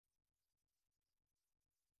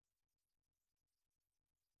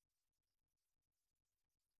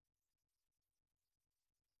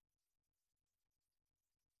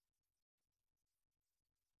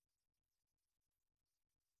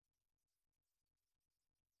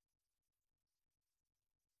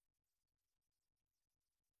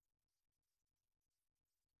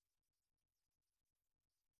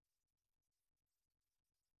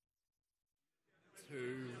2.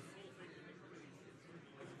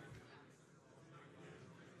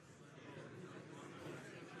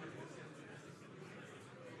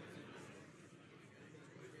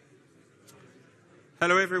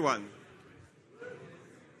 Hello, everyone.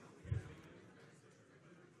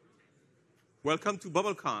 Welcome to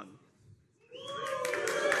BubbleCon.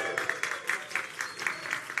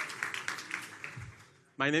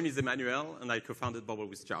 My name is Emmanuel, and I co-founded Bubble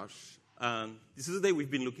with Josh. This is a day we've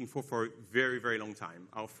been looking for a very, very long time,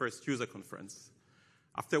 our first user conference.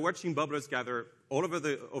 After watching Bubblers gather over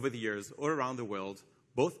the years, all around the world,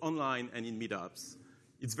 both online and in meetups,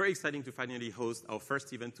 it's very exciting to finally host our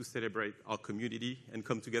first event to celebrate our community and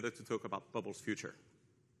come together to talk about Bubble's future.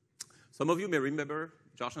 Some of you may remember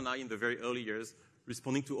Josh and I in the very early years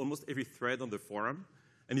responding to almost every thread on the forum,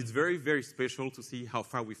 and it's very, very special to see how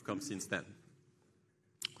far we've come since then.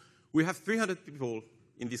 We have 300 people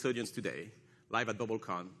in this audience today, live at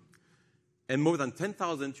BubbleCon, and more than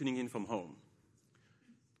 10,000 tuning in from home.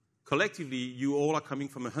 Collectively, you all are coming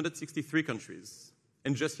from 163 countries.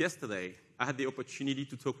 And just yesterday, I had the opportunity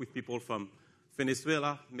to talk with people from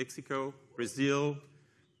Venezuela, Mexico, Brazil,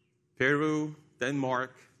 Peru,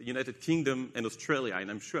 Denmark, the United Kingdom, and Australia,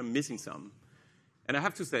 and I'm sure I'm missing some. And I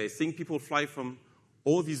have to say, seeing people fly from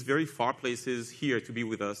all these very far places here to be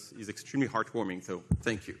with us is extremely heartwarming, so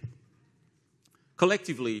thank you.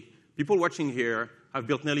 Collectively, people watching here have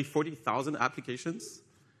built nearly 40,000 applications,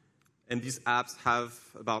 and these apps have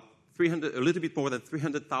about a little bit more than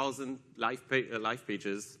 300,000 live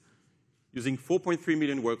pages using 4.3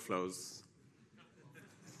 million workflows,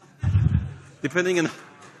 depending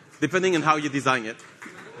on how you design it.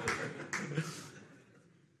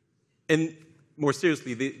 And more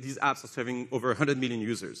seriously, these apps are serving over 100 million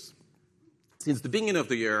users. Since the beginning of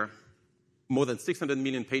the year, more than 600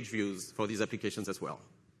 million page views for these applications as well.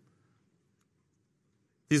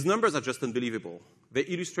 These numbers are just unbelievable. They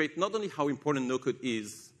illustrate not only how important no-code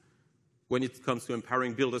is when it comes to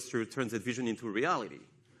empowering builders to turn their vision into reality,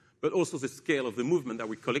 but also the scale of the movement that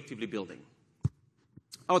we're collectively building.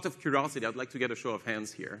 Out of curiosity, I'd like to get a show of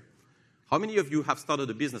hands here. How many of you have started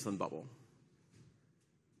a business on Bubble?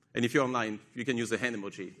 And if you're online, you can use the hand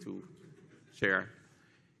emoji to share.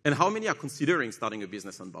 And how many are considering starting a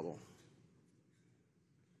business on Bubble?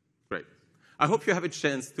 Great. I hope you have a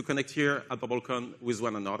chance to connect here at BubbleCon with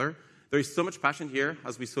one another. There is so much passion here,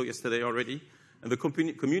 as we saw yesterday already. And the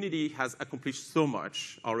community has accomplished so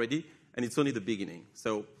much already, and it's only the beginning.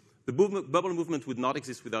 So the Bubble movement would not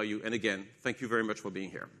exist without you. And again, thank you very much for being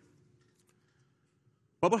here.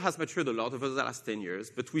 Bubble has matured a lot over the last 10 years,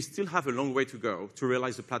 but we still have a long way to go to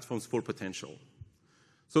realize the platform's full potential.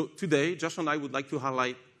 So today, Josh and I would like to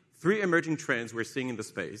highlight 3 emerging trends we're seeing in the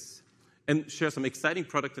space and share some exciting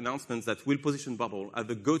product announcements that will position Bubble as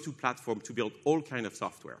the go-to platform to build all kinds of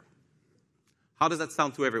software. How does that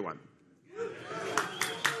sound to everyone?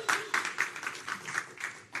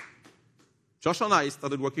 Josh and I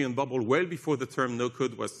started working on Bubble well before the term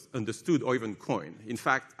no-code was understood or even coined. In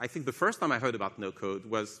fact, I think the first time I heard about no-code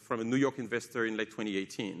was from a New York investor in late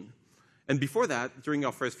 2018. And before that, during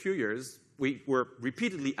our first few years, we were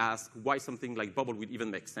repeatedly asked why something like Bubble would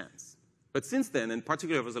even make sense. But since then, and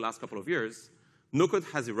particularly over the last couple of years, no-code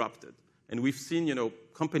has erupted. And we've seen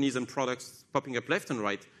companies and products popping up left and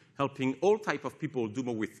right, helping all types of people do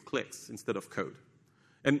more with clicks instead of code.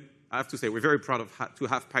 And I have to say, we're very proud to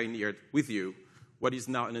have pioneered with you what is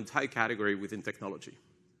now an entire category within technology.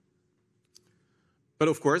 But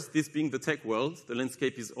of course, this being the tech world, the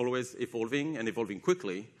landscape is always evolving and evolving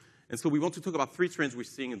quickly. And so we want to talk about 3 trends we're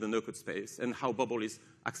seeing in the no-code space and how Bubble is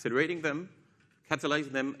accelerating them,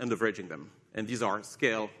 catalyzing them, and leveraging them. And these are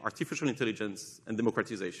scale, artificial intelligence, and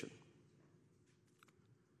democratization.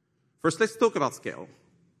 First, let's talk about scale.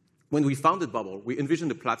 When we founded Bubble, we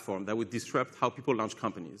envisioned a platform that would disrupt how people launch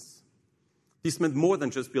companies. This meant more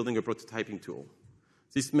than just building a prototyping tool.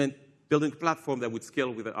 This meant building a platform that would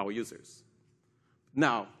scale with our users.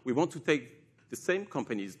 Now, we want to take the same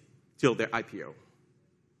companies till their IPO.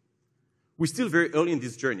 We're still very early in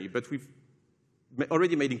this journey, but we've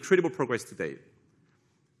already made incredible progress to date.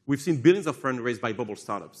 We've seen billions of funds raised by Bubble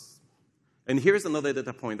startups. And here's another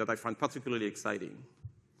data point that I find particularly exciting.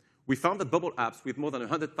 We found that Bubble apps with more than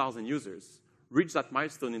 100,000 users reached that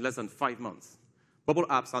milestone in less than 5 months. Bubble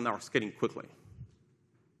apps are now scaling quickly.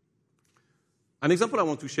 An example I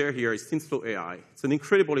want to share here is ThinFlow AI. It's an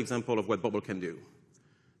incredible example of what Bubble can do.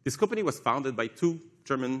 This company was founded by two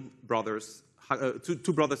brothers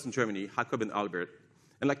in Germany, Jakob and Albert.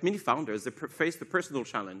 And like many founders, they faced a personal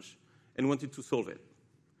challenge and wanted to solve it.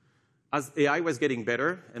 As AI was getting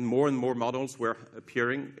better and more models were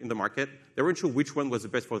appearing in the market, they weren't sure which one was the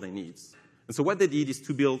best for their needs. And so what they did is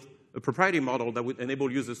to build a proprietary model that would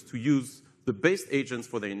enable users to use the base agents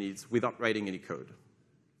for their needs without writing any code.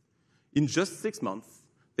 In just 6 months,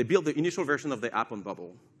 they built the initial version of the app on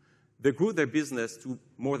Bubble. They grew their business to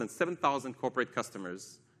more than 7,000 corporate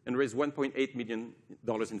customers and raised $1.8 million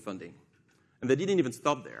in funding. And they didn't even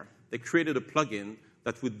stop there. They created a plugin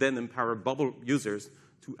that would then empower Bubble users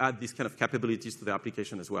to add these kind of capabilities to their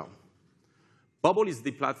application as well. Bubble is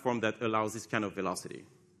the platform that allows this kind of velocity.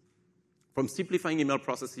 From simplifying email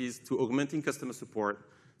processes to augmenting customer support,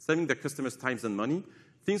 saving their customers' time and money,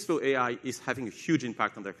 ThinkFlow AI is having a huge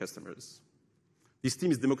impact on their customers. This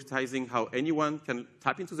team is democratizing how anyone can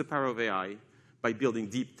tap into the power of AI by building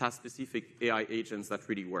deep, task-specific AI agents that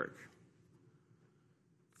really work.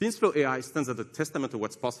 ThinkFlow AI stands as a testament of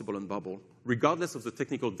what's possible on Bubble, regardless of the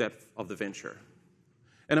technical depth of the venture.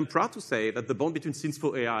 And I'm proud to say that the bond between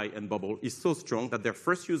ThinkFlow AI and Bubble is so strong that their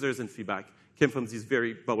first users and feedback came from this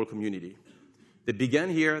very Bubble community. They began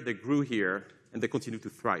here, they grew here, and they continue to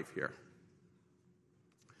thrive here.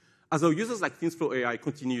 As our users like ThinkFlow AI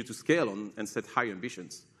continue to scale on and set high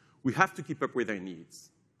ambitions, we have to keep up with their needs.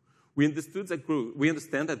 We understand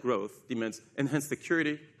that growth demands enhanced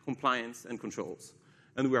security, compliance, and controls.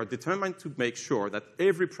 And we are determined to make sure that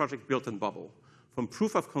every project built on Bubble, from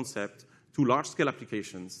proof of concept to large-scale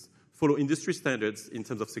applications, follow industry standards in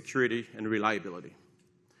terms of security and reliability.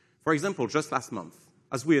 For example, just last month,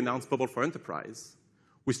 as we announced Bubble for Enterprise,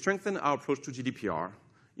 we strengthened our approach to GDPR,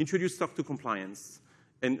 introduced SOC 2 compliance,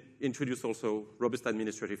 and introduced also robust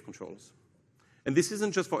administrative controls. And this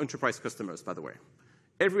isn't just for enterprise customers, by the way.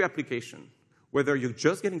 Every application, whether you're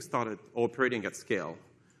just getting started or operating at scale,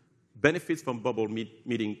 benefits from Bubble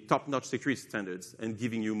meeting top-notch security standards and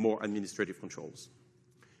giving you more administrative controls.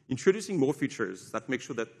 Introducing more features that make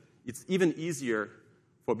sure that it's even easier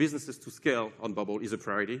for businesses to scale on Bubble is a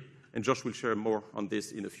priority, and Josh will share more on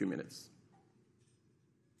this in a few minutes.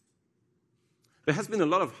 There has been a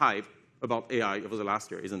lot of hype about AI over the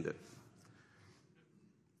last year, isn't it?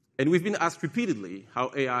 And we've been asked repeatedly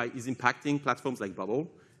how AI is impacting platforms like Bubble,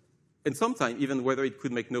 and sometimes even whether it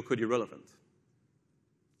could make no-code irrelevant.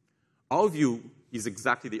 Our view is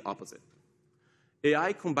exactly the opposite.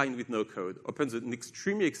 AI combined with no-code opens an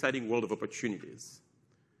extremely exciting world of opportunities.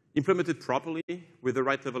 Implemented properly with the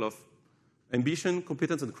right level of ambition,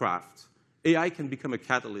 competence, and craft, AI can become a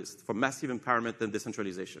catalyst for massive empowerment and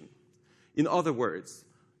decentralization. In other words,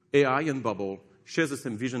 AI and Bubble share the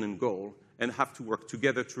same vision and goal and have to work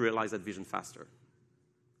together to realize that vision faster.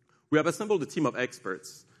 We have assembled a team of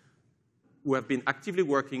experts who have been actively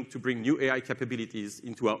working to bring new AI capabilities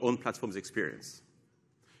into our own platform's experience.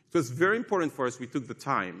 It was very important for us we took the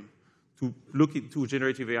time to look into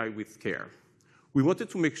generative AI with care. We wanted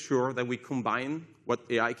to make sure that we combine what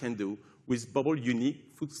AI can do with Bubble's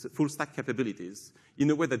unique full-stack capabilities in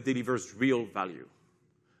a way that delivers real value.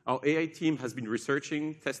 Our AI team has been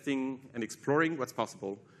researching, testing, and exploring what's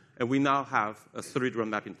possible, and we now have a solid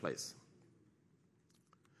roadmap in place.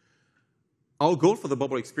 Our goal for the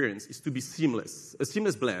Bubble experience is to be seamless, a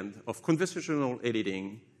seamless blend of conversational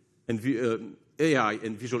editing and AI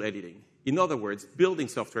and visual editing. In other words, building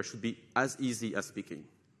software should be as easy as speaking.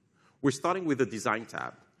 We're starting with the Design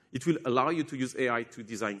tab. It will allow you to use AI to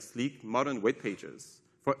design sleek, modern web pages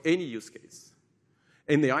for any use case.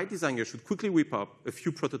 An AI designer should quickly whip up a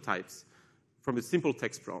few prototypes from a simple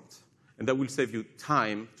text prompt, and that will save you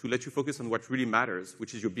time to let you focus on what really matters,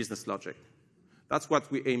 which is your business logic. That's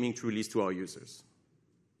what we're aiming to release to our users.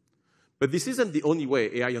 But this isn't the only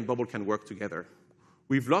way AI and Bubble can work together.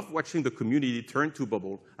 We've loved watching the community turn to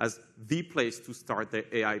Bubble as the place to start their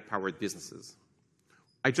AI-powered businesses.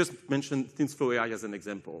 I just mentioned ThinkFlow AI as an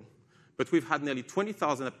example, but we've had nearly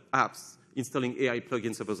 20,000 apps installing AI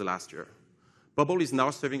plugins over the last year. Bubble is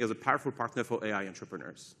now serving as a powerful partner for AI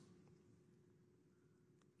entrepreneurs.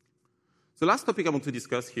 The last topic I want to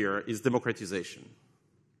discuss here is democratization.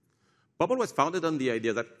 Bubble was founded on the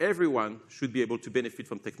idea that everyone should be able to benefit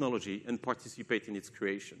from technology and participate in its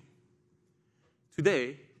creation.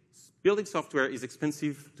 Today, building software is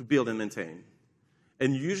expensive to build and maintain,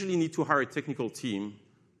 and you usually need to hire a technical team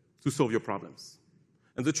to solve your problems.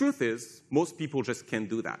 And the truth is, most people just can't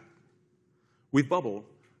do that. With Bubble,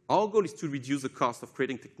 our goal is to reduce the cost of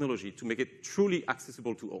creating technology to make it truly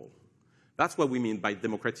accessible to all. That's what we mean by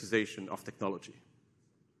democratization of technology.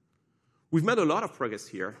 We've made a lot of progress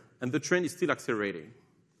here, and the trend is still accelerating.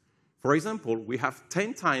 For example, we have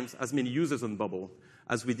 10 times as many users on Bubble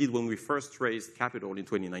as we did when we first raised capital in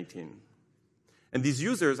 2019. And these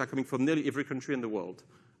users are coming from nearly every country in the world.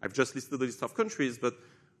 I've just listed the list of countries, but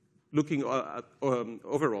looking at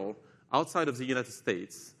overall, outside of the United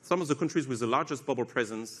States, some of the countries with the largest Bubble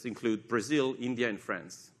presence include Brazil, India, and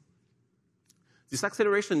France. This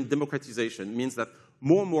acceleration in democratization means that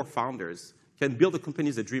more and more founders can build the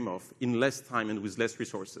companies they dream of in less time and with less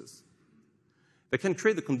resources. They can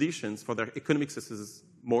create the conditions for their economic successes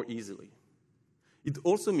more easily. It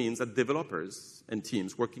also means that developers and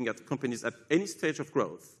teams working at companies at any stage of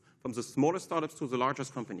growth, from the smallest startups to the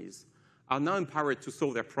largest companies, are now empowered to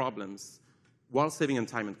solve their problems while saving on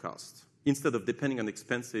time and cost, instead of depending on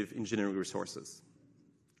expensive engineering resources.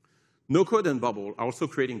 No-code and Bubble are also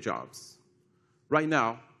creating jobs. Right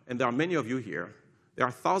now, and there are many of you here, there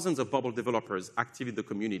are thousands of Bubble developers active in the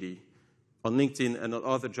community, on LinkedIn and on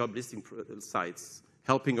other job listing sites,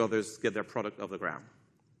 helping others get their product off the ground.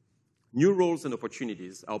 New roles and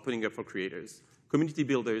opportunities are opening up for creators, community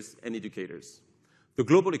builders, and educators. The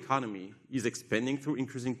global economy is expanding through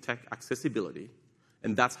increasing tech accessibility,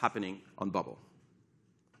 and that's happening on Bubble.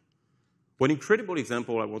 One incredible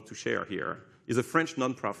example I want to share here is a French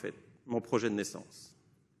nonprofit, Mon Projet de Naissance.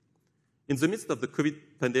 In the midst of the COVID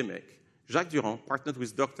pandemic, Jacques Durand partnered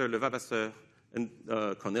with Dr. Levavasseur and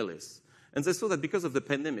Cornelis, and they saw that because of the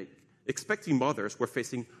pandemic, expecting mothers were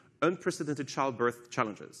facing unprecedented childbirth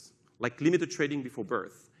challenges, like limited trading before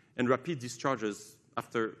birth and rapid discharges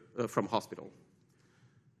from hospital.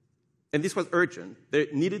 And this was urgent. They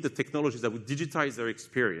needed the technologies that would digitize their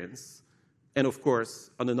experience, and of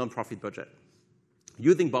course, on a nonprofit budget.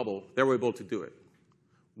 Using Bubble, they were able to do it.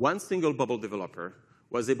 One single Bubble developer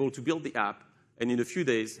was able to build the app and in a few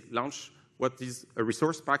days launch what is a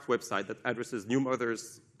resource-packed website that addresses new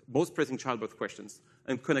mothers' most pressing childbirth questions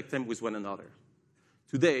and connect them with one another.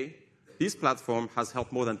 Today, this platform has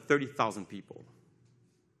helped more than 30,000 people.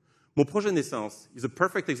 Mon Projet Naissance is a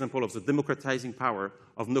perfect example of the democratizing power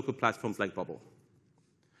of no-code platforms like Bubble.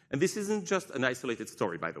 And this isn't just an isolated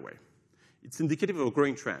story, by the way. It's indicative of a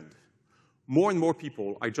growing trend. More and more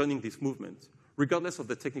people are joining this movement, regardless of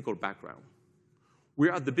the technical background. We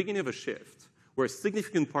are at the beginning of a shift where a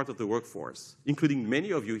significant part of the workforce, including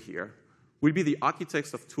many of you here, will be the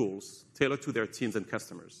architects of tools tailored to their teams and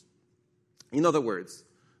customers. In other words,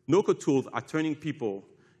 no-code tools are turning people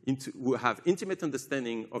who have intimate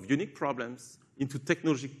understanding of unique problems into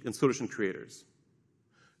technology and solution creators.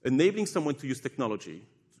 Enabling someone to use technology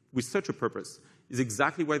with such a purpose is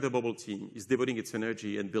exactly why the Bubble team is devoting its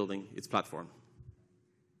energy and building its platform.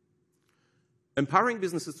 Empowering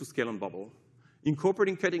businesses to scale on Bubble,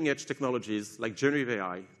 incorporating cutting-edge technologies like generative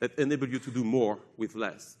AI that enable you to do more with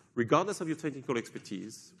less, regardless of your technical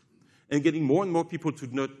expertise, and getting more and more people to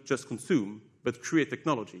not just consume, but create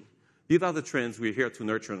technology. These are the trends we're here to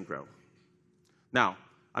nurture and grow. Now,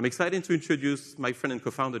 I'm excited to introduce my friend and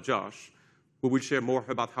co-founder, Josh, who will share more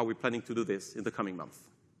about how we're planning to do this in the coming months.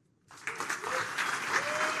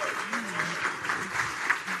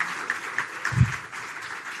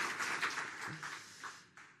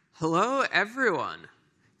 Hello, everyone.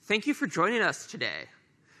 Thank you for joining us today.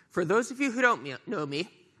 For those of you who don't know me,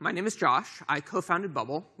 my name is Josh. I co-founded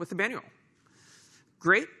Bubble with Emmanuel.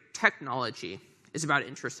 Great technology is about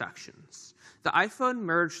intersections. The iPhone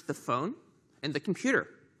merged the phone and the computer.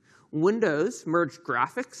 Windows merged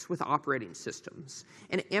graphics with operating systems.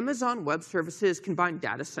 And Amazon Web Services combined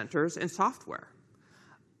data centers and software.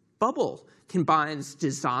 Bubble combines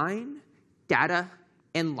design, data,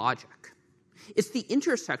 and logic. It's the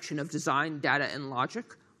intersection of design, data, and logic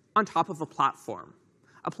on top of a platform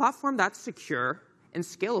that's secure and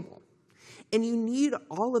scalable. And you need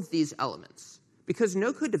all of these elements because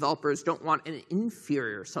no-code developers don't want an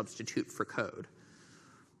inferior substitute for code.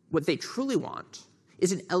 What they truly want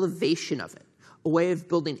is an elevation of it, a way of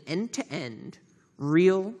building end-to-end,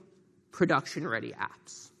 real, production-ready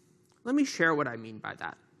apps. Let me share what I mean by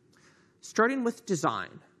that. Starting with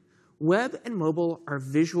design, web and mobile are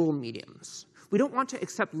visual mediums. We don't want to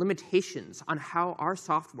accept limitations on how our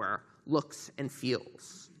software looks and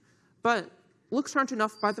feels. But looks aren't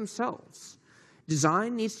enough by themselves.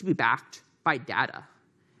 Design needs to be backed by data.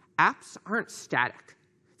 Apps aren't static.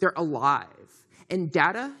 They're alive. And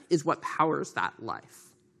data is what powers that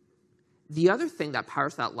life. The other thing that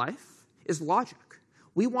powers that life is logic.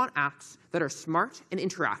 We want apps that are smart and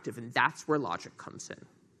interactive, and that's where logic comes in.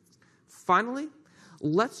 Finally,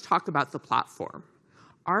 let's talk about the platform.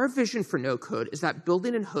 Our vision for no-code is that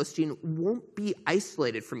building and hosting won't be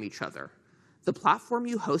isolated from each other. The platform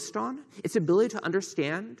you host on, its ability to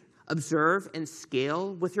understand, observe, and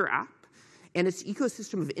scale with your app, and its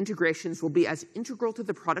ecosystem of integrations will be as integral to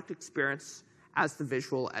the product experience as the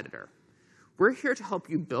visual editor. We're here to help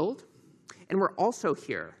you build, and we're also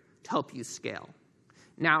here to help you scale.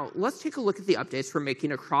 Now, let's take a look at the updates we're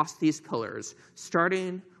making across these pillars,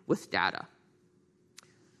 starting with data.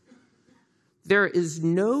 There is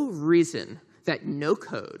no reason that no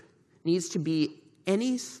code needs to be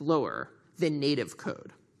any slower than native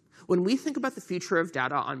code. When we think about the future of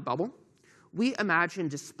data on Bubble, we imagine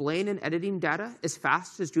displaying and editing data as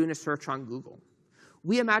fast as doing a search on Google.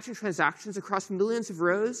 We imagine transactions across millions of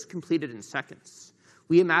rows completed in seconds.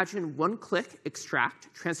 We imagine one-click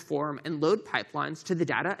extract, transform, and load pipelines to the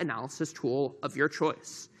data analysis tool of your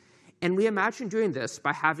choice. And we imagine doing this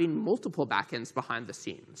by having multiple backends behind the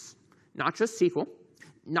scenes. Not just SQL,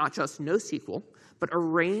 not just NoSQL, but a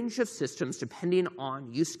range of systems depending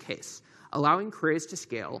on use case, allowing queries to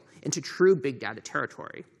scale into true big data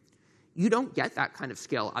territory. You don't get that kind of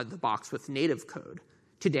scale out of the box with native code.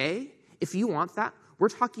 Today, if you want that, we're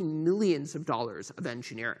talking millions of dollars of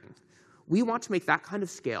engineering. We want to make that kind of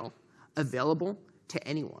scale available to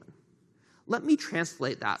anyone. Let me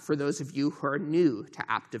translate that for those of you who are new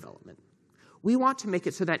to app development. We want to make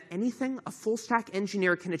it so that anything a full-stack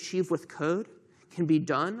engineer can achieve with code can be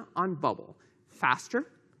done on Bubble faster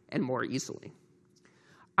and more easily.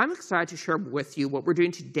 I'm excited to share with you what we're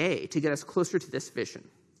doing today to get us closer to this vision.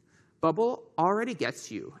 Bubble already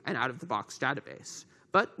gets you an out-of-the-box database,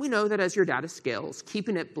 but we know that as your data scales,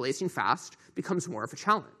 keeping it blazing fast becomes more of a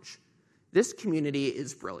challenge. This community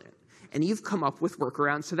is brilliant, and you've come up with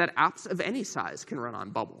workarounds so that apps of any size can run on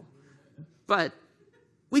Bubble. But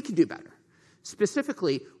we can do better.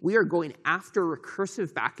 Specifically, we are going after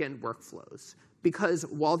recursive backend workflows, because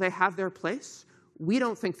while they have their place, we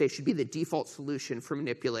don't think they should be the default solution for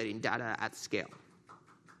manipulating data at scale.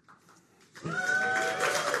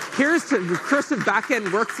 Here's to recursive backend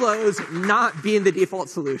workflows not being the default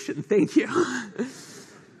solution. Thank you.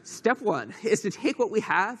 Step one is to take what we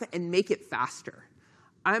have and make it faster.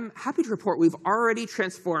 I'm happy to report we've already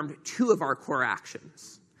transformed 2 of our core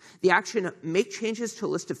actions. The action make changes to a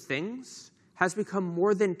list of things has become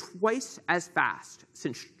more than twice as fast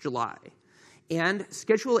since July. And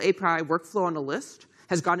schedule API workflow on a list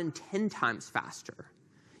has gotten 10 times faster.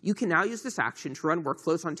 You can now use this action to run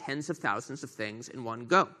workflows on tens of thousands of things in one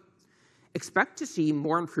go. Expect to see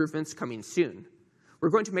more improvements coming soon. We're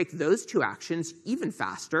going to make those 2 actions even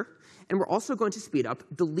faster, and we're also going to speed up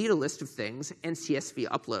delete a list of things and CSV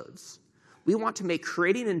uploads. We want to make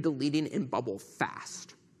creating and deleting in Bubble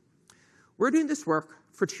fast. We're doing this work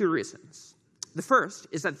for 2 reasons. The first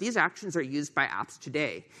is that these actions are used by apps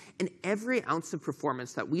today, and every ounce of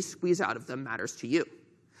performance that we squeeze out of them matters to you.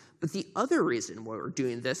 But the other reason why we're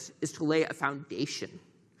doing this is to lay a foundation.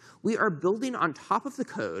 We are building on top of the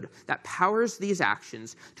code that powers these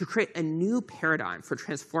actions to create a new paradigm for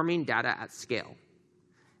transforming data at scale.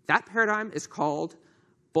 That paradigm is called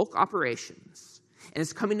bulk operations, and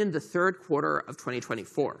it's coming in the 3rd quarter of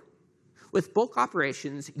 2024. With bulk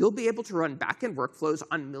operations, you'll be able to run backend workflows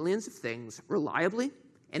on millions of things reliably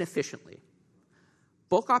and efficiently.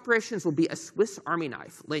 Bulk operations will be a Swiss Army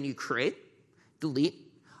knife, letting you create,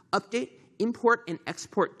 delete, update, import, and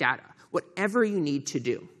export data, whatever you need to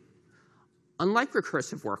do. Unlike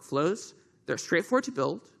recursive workflows, they're straightforward to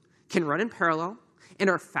build, can run in parallel, and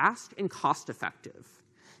are fast and cost-effective.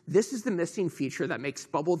 This is the missing feature that makes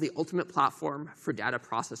Bubble the ultimate platform for data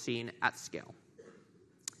processing at scale.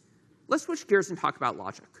 Let's switch gears and talk about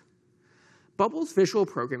logic. Bubble's visual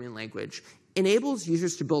programming language enables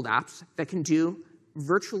users to build apps that can do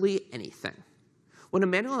virtually anything. When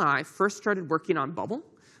Emmanuel and I first started working on Bubble,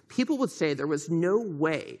 people would say there was no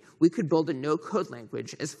way we could build a no-code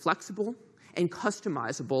language as flexible and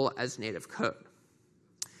customizable as native code.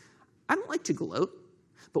 I don't like to gloat,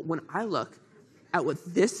 but when I look at what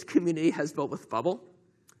this community has built with Bubble,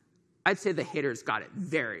 I'd say the haters got it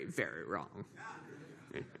very, very wrong.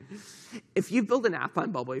 If you've built an app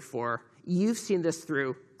on Bubble before, you've seen this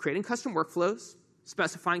through creating custom workflows,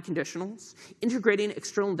 specifying conditionals, integrating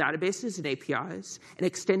external databases and APIs, and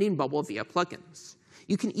extending Bubble via plugins.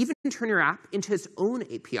 You can even turn your app into its own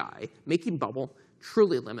API, making Bubble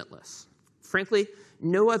truly limitless. Frankly,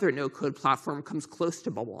 no other no-code platform comes close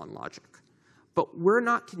to Bubble on logic. But we're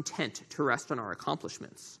not content to rest on our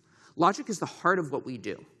accomplishments. Logic is the heart of what we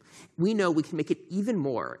do. We know we can make it even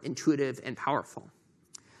more intuitive and powerful.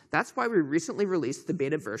 That's why we recently released the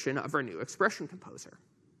beta version of our new expression composer.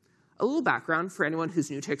 A little background for anyone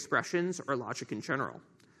who's new to expressions or logic in general.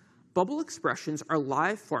 Bubble expressions are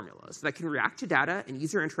live formulas that can react to data and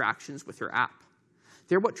user interactions with your app.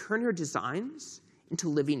 They're what turn your designs into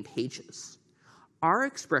living pages. Our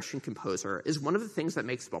expression composer is one of the things that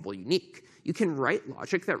makes Bubble unique. You can write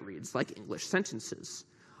logic that reads like English sentences.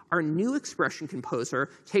 Our new expression composer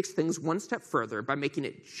takes things one step further by making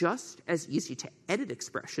it just as easy to edit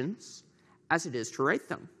expressions as it is to write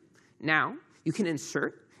them. Now, you can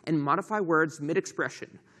insert and modify words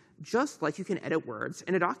mid-expression, just like you can edit words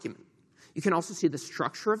in a document. You can also see the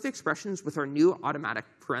structure of the expressions with our new automatic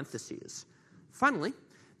parentheses. Finally,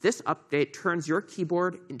 This update turns your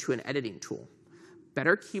keyboard into an editing tool.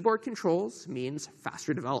 Better keyboard controls means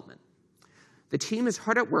faster development. The team is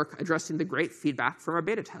hard at work addressing the great feedback from our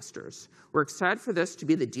beta testers. We're excited for this to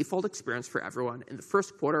be the default experience for everyone in the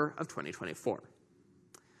first quarter of 2024.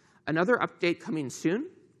 Another update coming soon,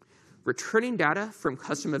 returning data from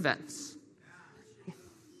custom events.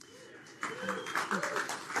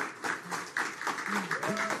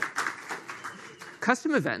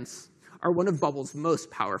 Custom events are one of Bubble's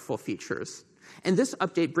most powerful features, and this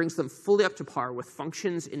update brings them fully up to par with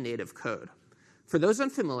functions in native code. For those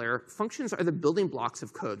unfamiliar, functions are the building blocks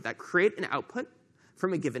of code that create an output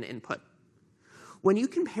from a given input. When you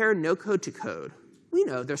compare no code to code, we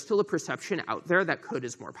know there's still a perception out there that code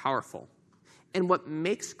is more powerful. And what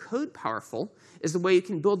makes code powerful is the way you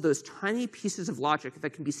can build those tiny pieces of logic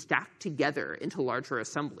that can be stacked together into larger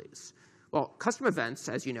assemblies. Well, custom events,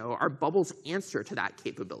 as you know, are Bubble's answer to that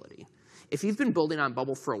capability. If you've been building on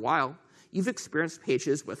Bubble for a while, you've experienced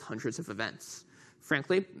pages with hundreds of events.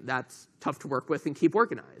 Frankly, that's tough to work with and keep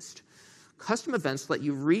organized. Custom events let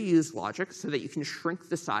you reuse logic so that you can shrink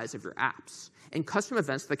the size of your apps. And custom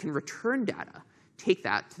events that can return data take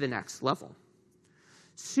that to the next level.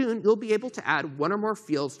 Soon, you'll be able to add one or more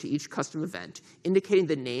fields to each custom event, indicating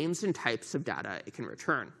the names and types of data it can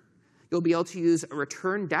return. You'll be able to use a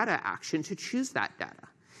return data action to choose that data.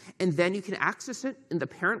 And then you can access it in the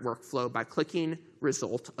parent workflow by clicking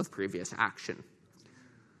Result of Previous Action.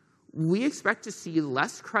 We expect to see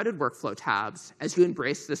less crowded workflow tabs as you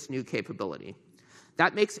embrace this new capability.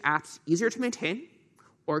 That makes apps easier to maintain,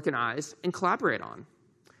 organize, and collaborate on.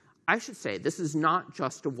 I should say this is not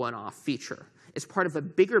just a one-off feature. It's part of a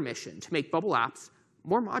bigger mission to make Bubble apps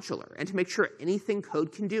more modular and to make sure anything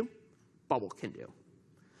code can do, Bubble can do.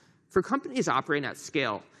 For companies operating at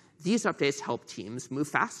scale, these updates help teams move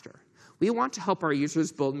faster. We want to help our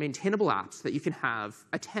users build maintainable apps that you can have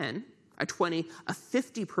a 10, a 20, a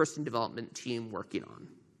 50-person development team working on.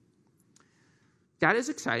 That is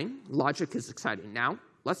exciting. Logic is exciting. Now,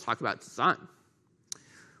 let's talk about design.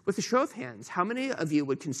 With a show of hands, how many of you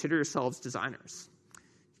would consider yourselves designers?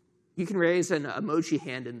 You can raise an emoji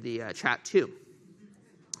hand in the chat, too.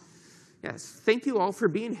 Yes, thank you all for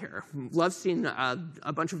being here. Love seeing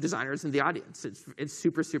a bunch of designers in the audience. It's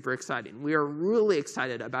super, super exciting. We are really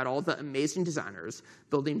excited about all the amazing designers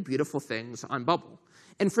building beautiful things on Bubble.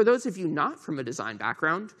 And for those of you not from a design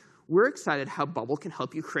background, we're excited how Bubble can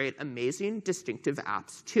help you create amazing, distinctive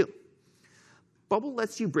apps, too. Bubble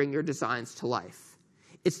lets you bring your designs to life.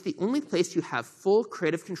 It's the only place you have full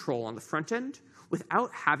creative control on the front end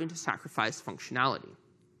without having to sacrifice functionality.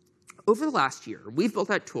 Over the last year, we've built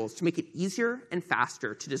out tools to make it easier and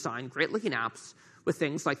faster to design great-looking apps with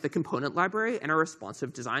things like the component library and our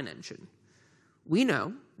responsive design engine. We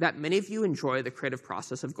know that many of you enjoy the creative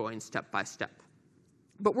process of going step by step.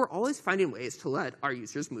 But we're always finding ways to let our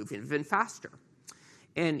users move even faster.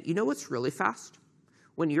 And you know what's really fast?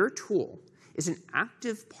 When your tool is an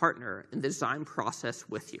active partner in the design process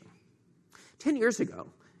with you. 10 years ago,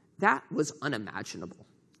 that was unimaginable.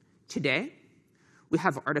 Today, we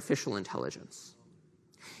have artificial intelligence.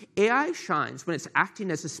 AI shines when it's acting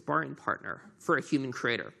as a sparring partner for a human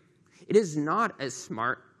creator. It is not as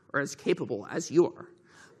smart or as capable as you are,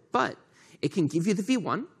 but it can give you the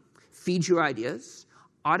V1, feed you ideas,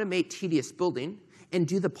 automate tedious building, and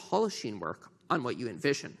do the polishing work on what you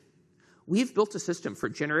envision. We've built a system for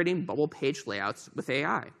generating Bubble page layouts with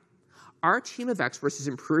AI. Our team of experts is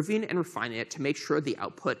improving and refining it to make sure the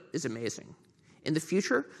output is amazing. In the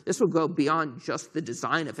future, this will go beyond just the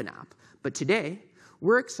design of an app, but today,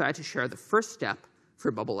 we're excited to share the first step for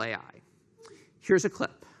Bubble AI. Here's a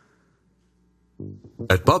clip.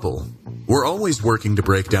 At Bubble, we're always working to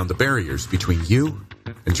break down the barriers between you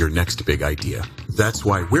and your next big idea. That's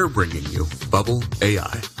why we're bringing you Bubble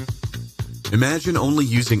AI. Imagine only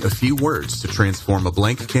using a few words to transform a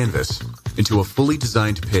blank canvas into a fully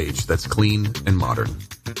designed page that's clean and modern.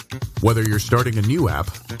 Whether you're starting a new app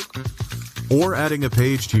or adding a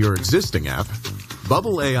page to your existing app,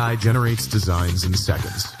 Bubble AI generates designs in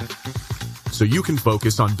seconds. So you can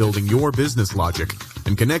focus on building your business logic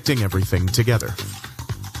and connecting everything together.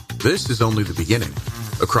 This is only the beginning.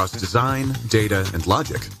 Across design, data, and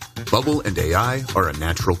logic, Bubble and AI are a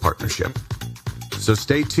natural partnership. So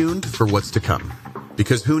stay tuned for what's to come,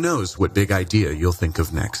 because who knows what big idea you'll think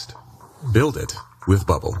of next. Build it with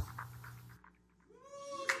Bubble.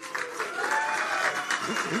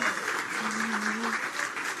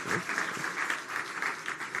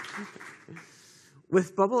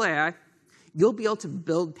 With Bubble AI, you'll be able to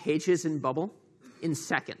build pages in Bubble in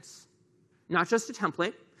seconds. Not just a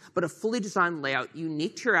template, but a fully designed layout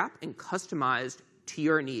unique to your app and customized to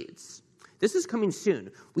your needs. This is coming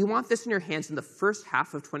soon. We want this in your hands in the first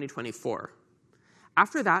half of 2024.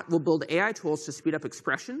 After that, we'll build AI tools to speed up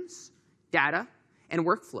expressions, data, and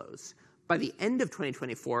workflows. By the end of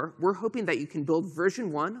 2024, we're hoping that you can build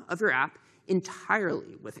version 1 of your app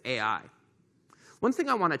entirely with AI. One thing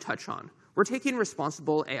I want to touch on, we're taking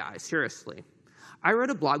responsible AI seriously. I wrote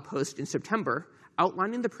a blog post in September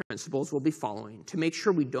outlining the principles we'll be following to make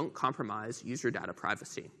sure we don't compromise user data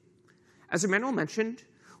privacy. As Emmanuel mentioned,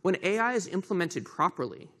 when AI is implemented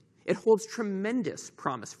properly, it holds tremendous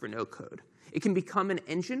promise for no-code. It can become an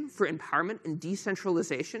engine for empowerment and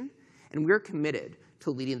decentralization, and we're committed to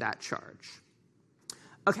leading that charge.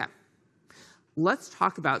 OK, let's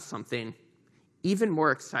talk about something even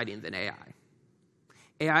more exciting than AI.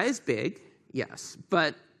 AI is big, yes,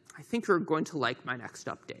 but I think you're going to like my next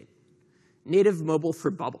update. Native mobile for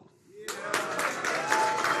Bubble.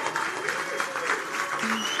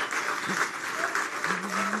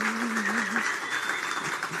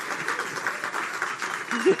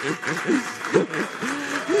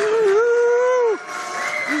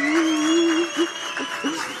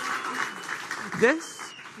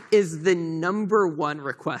 This is the #1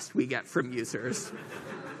 request we get from users.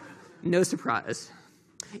 No surprise.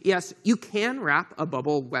 Yes, you can wrap a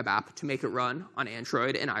Bubble web app to make it run on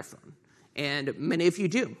Android and iPhone. And many of you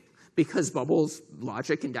do, because Bubble's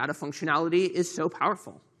logic and data functionality is so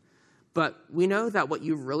powerful. But we know that what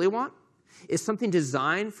you really want is something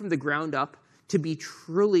designed from the ground up to be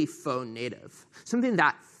truly phone native, something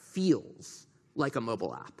that feels like a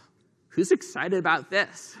mobile app. Who's excited about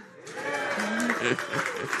this?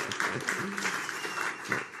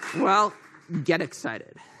 Well, get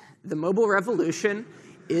excited. The mobile revolution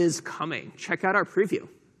is coming. Check out our preview.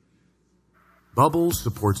 Bubble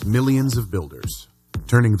supports millions of builders,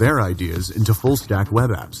 turning their ideas into full-stack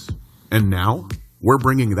web apps. And now, we're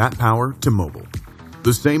bringing that power to mobile.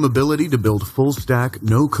 The same ability to build full-stack,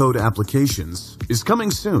 no-code applications is coming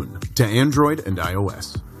soon to Android and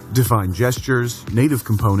iOS. Define gestures, native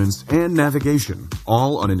components, and navigation,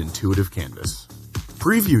 all on an intuitive canvas.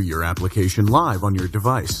 Preview your application live on your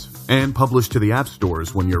device and publish to the app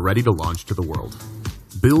stores when you're ready to launch to the world.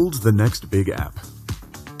 Build the next big app.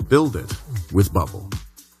 Build it with Bubble.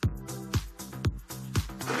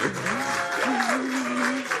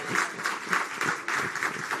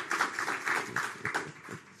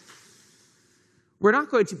 We're not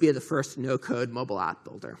going to be the first no-code mobile app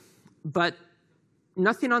builder, but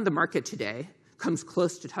nothing on the market today comes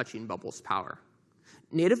close to touching Bubble's power.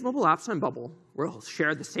 Native mobile apps on Bubble will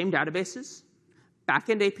share the same databases,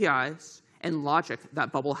 backend APIs, and logic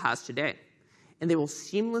that Bubble has today, and they will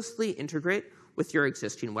seamlessly integrate with your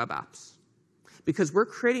existing web apps. Because we're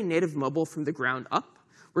creating native mobile from the ground up,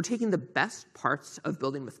 we're taking the best parts of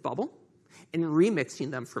building with Bubble and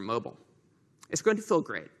remixing them for mobile. It's going to feel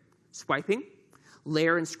great. Swiping,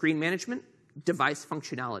 layer and screen management, device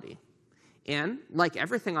functionality. And like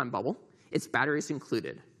everything on Bubble, its batteries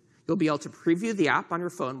included. You'll be able to preview the app on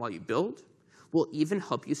your phone while you build. We'll even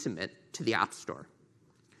help you submit to the App Store.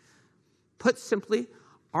 Put simply,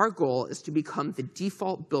 our goal is to become the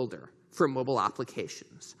default builder for mobile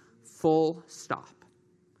applications. Full stop.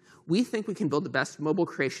 We think we can build the best mobile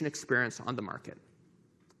creation experience on the market.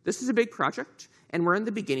 This is a big project, and we're in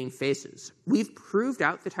the beginning phases. We've proved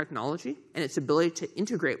out the technology and its ability to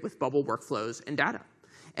integrate with Bubble workflows and data.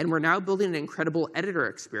 And we're now building an incredible editor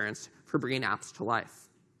experience for bringing apps to life.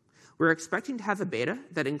 We're expecting to have a beta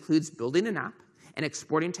that includes building an app and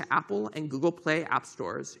exporting to Apple and Google Play app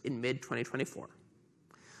stores in mid-2024.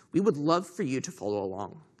 We would love for you to follow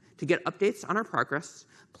along. To get updates on our progress,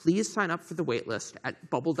 please sign up for the waitlist at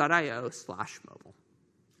bubble.io/mobile.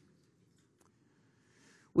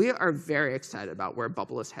 We are very excited about where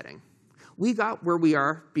Bubble is heading. We got where we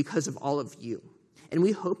are because of all of you, and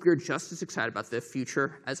we hope you're just as excited about the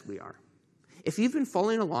future as we are. If you've been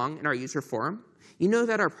following along in our user forum, you know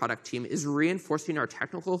that our product team is reinforcing our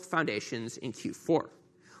technical foundations in Q4.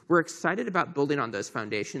 We're excited about building on those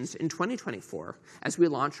foundations in 2024 as we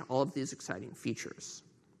launch all of these exciting features.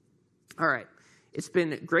 All right, it's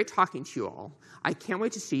been great talking to you all. I can't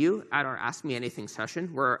wait to see you at our Ask Me Anything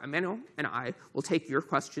session, where Emmanuel and I will take your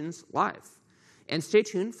questions live. And stay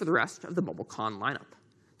tuned for the rest of the BubbleCon lineup.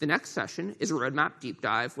 The next session is a roadmap deep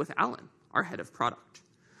dive with Alan, our head of product.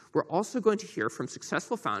 We're also going to hear from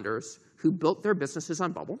successful founders who built their businesses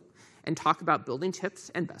on Bubble and talk about building tips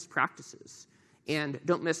and best practices. And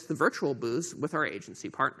don't miss the virtual booths with our agency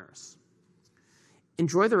partners.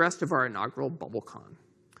 Enjoy the rest of our inaugural BubbleCon.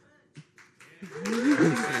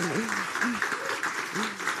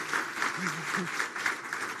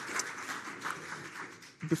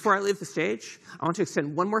 Before I leave the stage, I want to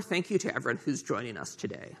extend one more thank you to everyone who's joining us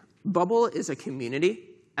today. Bubble is a community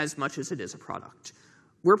as much as it is a product.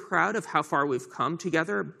 We're proud of how far we've come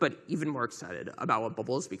together, but even more excited about what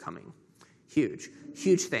Bubble is becoming. Huge,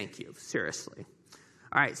 huge thank you, seriously.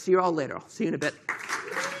 All right, see you all later. I'll see you in a bit.